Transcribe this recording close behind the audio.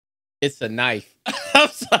It's a knife. I'm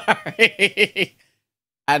sorry.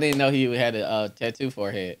 I didn't know he had a tattoo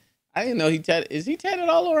forehead. I didn't know he is he tatted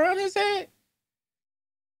all around his head?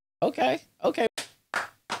 Okay. Okay.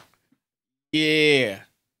 Yeah.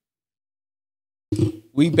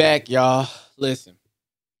 We back, y'all. Listen.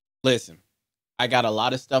 I got a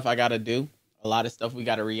lot of stuff I gotta do. A lot of stuff we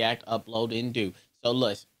gotta react, upload, and do. So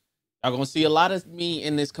listen, y'all gonna see a lot of me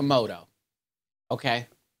in this Komodo. Okay.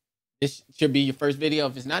 This should be your first video.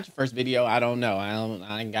 If it's not your first video, I don't know.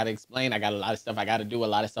 I ain't gotta explain. I got a lot of stuff I gotta do, a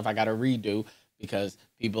lot of stuff I gotta redo because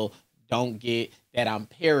people don't get that I'm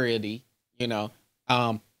parody, you know.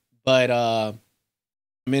 But I'm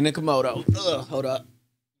in the Komodo. Hold up.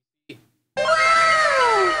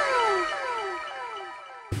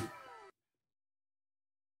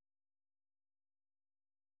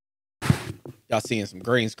 Y'all seeing some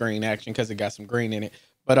green screen action because it got some green in it.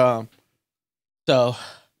 But so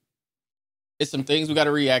it's some things we got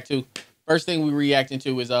to react to. First thing we reacting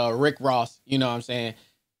to is Rick Ross, you know what I'm saying,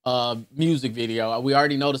 music video. We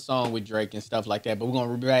already know the song with Drake and stuff like that, but we're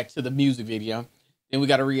gonna react to the music video. Then we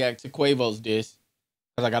got to react to Quavo's diss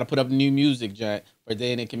because I got to put up new music, Jack, but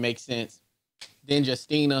then it can make sense. Then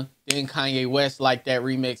Justina, then Kanye West like that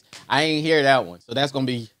remix. I ain't hear that one, so that's gonna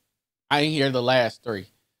be. I ain't hear the last three.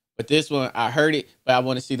 But this one, I heard it, but I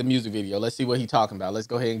want to see the music video. Let's see what he talking about. Let's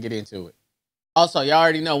go ahead and get into it. Also, y'all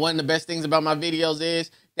already know one of the best things about my videos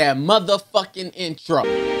is that motherfucking intro.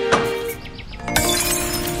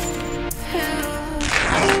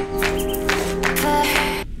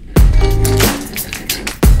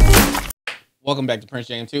 Welcome back to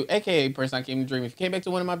PrinceJM2, aka Prince I Came to Dream. If you came back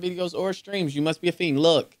to one of my videos or streams, you must be a fiend.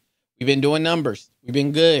 Look, we've been doing numbers. We've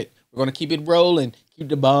been good. We're going to keep it rolling. Keep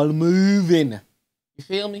the ball moving. You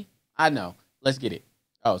feel me? I know. Let's get it.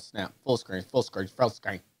 Oh, snap. Full screen, full screen, full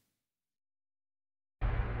screen.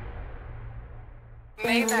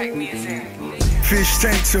 Maybach music. Fish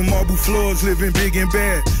tanks and marble floors, living big and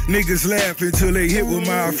bad. Niggas laugh until they hit with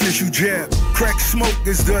my official jab. Crack smoke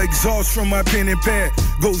is the exhaust from my pen and pad.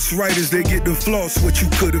 Ghost writers, they get the floss, what you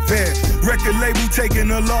could have had. Record label taking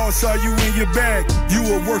a loss, are you in your bag? You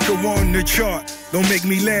a worker on the chart, don't make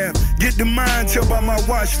me laugh. Get the mind, tell by my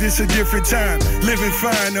watch, this a different time. Living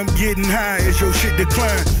fine, I'm getting high as your shit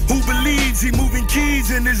decline. Who believes he moving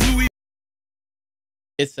keys in his Louis?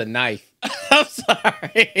 It's a knife. I'm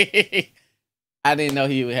sorry. I didn't know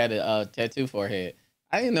he had a tattoo forehead.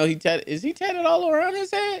 I didn't know is he tatted all around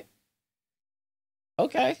his head?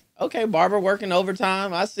 Okay. Okay, barber working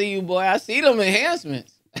overtime. I see you, boy. I see them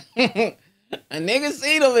enhancements. A nigga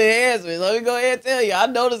see them enhancements. Let me go ahead and tell you. I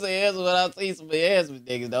notice enhancements when I see some enhancements,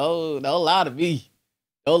 niggas. Don't lie to me.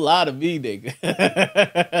 Don't lie to me,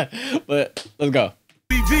 nigga. But let's go.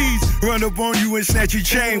 Run up on you and snatch your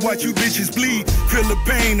chain, watch you bitches bleed. Feel the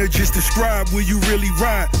pain or just describe where you really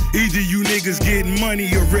ride. Either you niggas getting money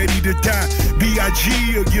or ready to die.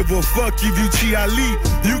 B.I.G. or give a fuck if you Chi-Ali.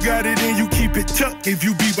 You got it and you keep it tucked if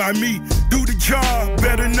you be by me. Do the job,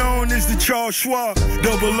 better known as the Charles Schwab.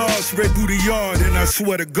 Double R spread through the yard and I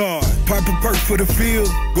swear to God. Pop a perk for the field,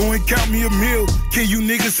 go and count me a meal. Kill you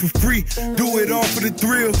niggas for free, do it all for the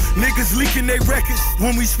thrill. Niggas leaking their records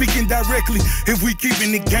when we speaking directly. If we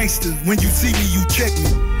keeping it gangster, when you see me, you check me.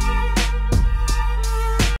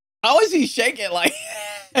 How is he shaking like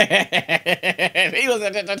he was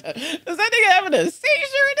does that nigga having a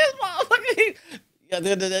seizure in this motherfucker?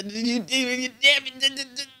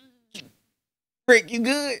 Rick, you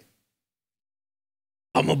good?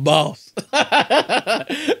 I'm a boss.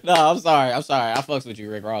 No, I'm sorry. I fucks with you,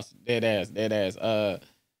 Rick Ross. Dead ass.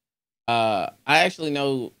 I actually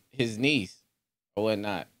know his niece or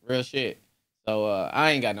whatnot. Real shit. So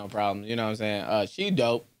I ain't got no problem. You know what I'm saying? She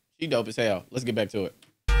dope. She dope as hell. Let's get back to it.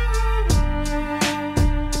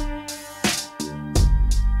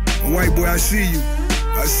 White boy, I see you.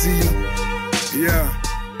 I see you. Yeah.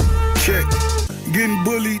 Check. Getting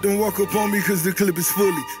bullied, don't walk up on me cause the clip is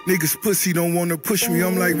fully. Niggas pussy don't wanna push me,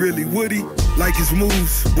 I'm like, really, would he? Like his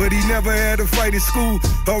moves, but he never had a fight in school.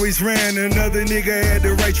 Always ran, another nigga had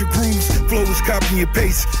to write your grooves. Flow was copy and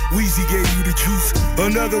paste, Weezy gave you the juice.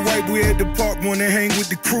 Another white boy at the park wanna hang with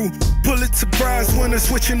the crew. Pulitzer Prize winner,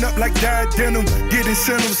 switching up like dyed denim. Get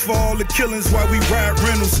incentives for all the killings while we ride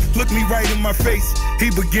rentals. Look me right in my face, he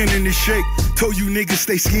beginning to shake. Told you niggas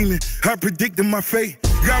stay scheming, I predicted my fate.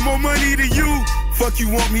 Got more money than you, fuck you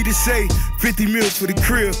want me to say. 50 mil for the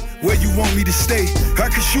crib, where you want me to stay. I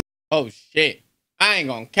can shoot. Oh shit, I ain't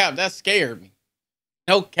gonna cap, that scared me.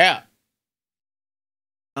 No cap.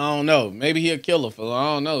 I don't know, maybe he'll kill a fool,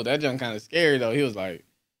 I don't know. That junk kind of scary though. He was like,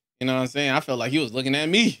 you know what I'm saying? I felt like he was looking at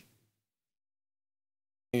me.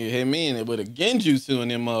 He hit me and it with a genjutsu in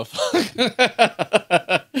them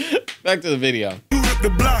motherfucker. Back to the video. The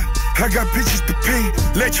block, I got bitches to pay.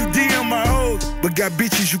 Let you DM my hoes, but got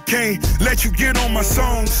bitches you can't. Let you get on my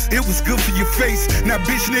songs. It was good for your face. Now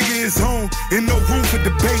bitch nigga is home and no room for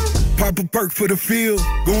debate. Pop a perk for the field.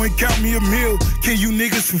 Go and count me a meal. Kill you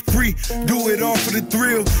niggas for free. Do it all for the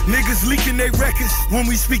thrill. Niggas leaking their records when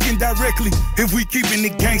we speaking directly. If we keeping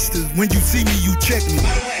it gangster, when you see me, you check me. By the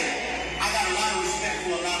way, I got a lot of respect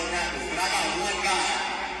for a lot of rappers, but I got one guy.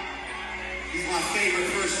 He's my favorite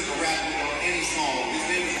person to rap with on any song. His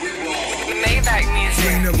name is Rick Ross. Maybach music. You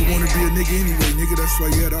ain't never wanna be a nigga anyway, nigga. That's why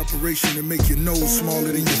you had operation to make your nose smaller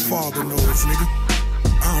than your father nose, nigga.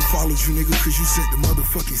 I don't follow you, nigga, cause you sent the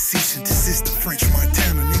motherfucking cease and desist to French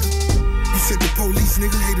Montana, nigga. You said the police,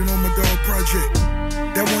 nigga, hated on my dog project.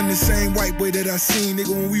 That wasn't the same white boy that I seen, nigga,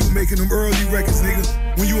 when we were making them early records, nigga.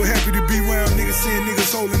 When you were happy to be around, nigga, seeing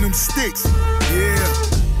niggas holding them sticks. Yeah,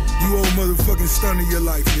 you old motherfucking stun of your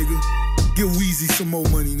life, nigga. Give Weezy some more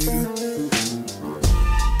money, nigga.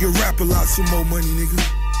 Give Rap a lot some more money, nigga.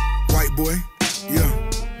 White boy, yeah,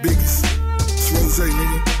 biggest. It's Rose,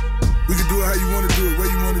 nigga. We can do it how you want to do it, where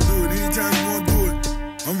you want to do it, anytime you want to do it.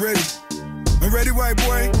 I'm ready. I'm ready, white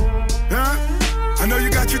boy. Huh? I know you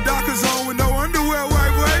got your Dockers on with no underwear,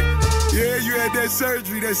 white boy. Yeah, you had that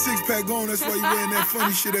surgery, that six-pack on. That's why you wearing that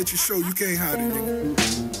funny shit at your show. You can't hide it, nigga.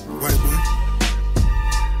 White boy.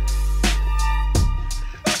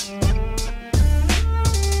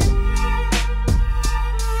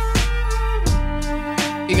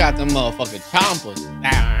 He got them motherfucking chompers.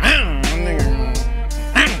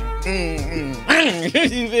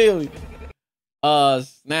 You feel me?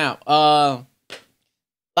 Snap.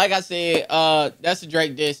 Like I said, that's a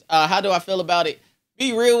Drake diss. How do I feel about it?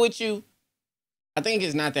 Be real with you. I think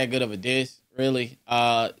it's not that good of a diss, really.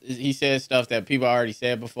 He says stuff that people already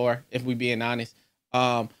said before, if we being honest.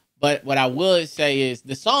 But what I would say is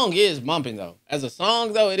the song is bumping though. As a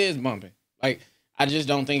song though, it is bumping. Like, I just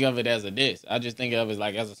don't think of it as a diss. I just think of it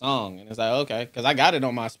like as a song. And it's like, okay, because I got it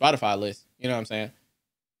on my Spotify list. You know what I'm saying?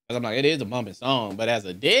 Because I'm like, it is a bumping song. But as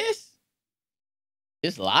a diss,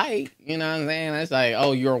 it's light. You know what I'm saying? It's like,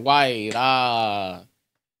 oh, you're white.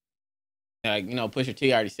 Like, you know, Pusha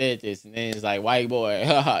T already said this. And then it's like, white boy.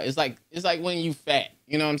 it's like when you fat.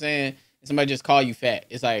 You know what I'm saying? Somebody just call you fat.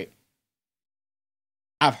 It's like,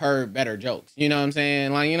 I've heard better jokes. You know what I'm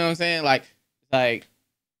saying? Like, you know what I'm saying? Like, that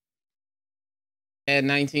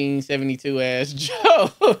 1972 ass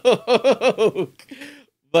joke.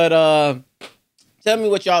 But tell me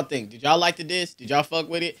what y'all think. Did y'all like the diss? Did y'all fuck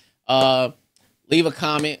with it? Leave a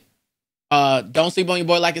comment. Don't sleep on your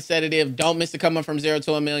boy like a sedative. Don't miss the come up from 0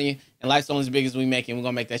 to a million. And life's only as big as we make it. We're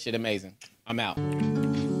gonna make that shit amazing. I'm out.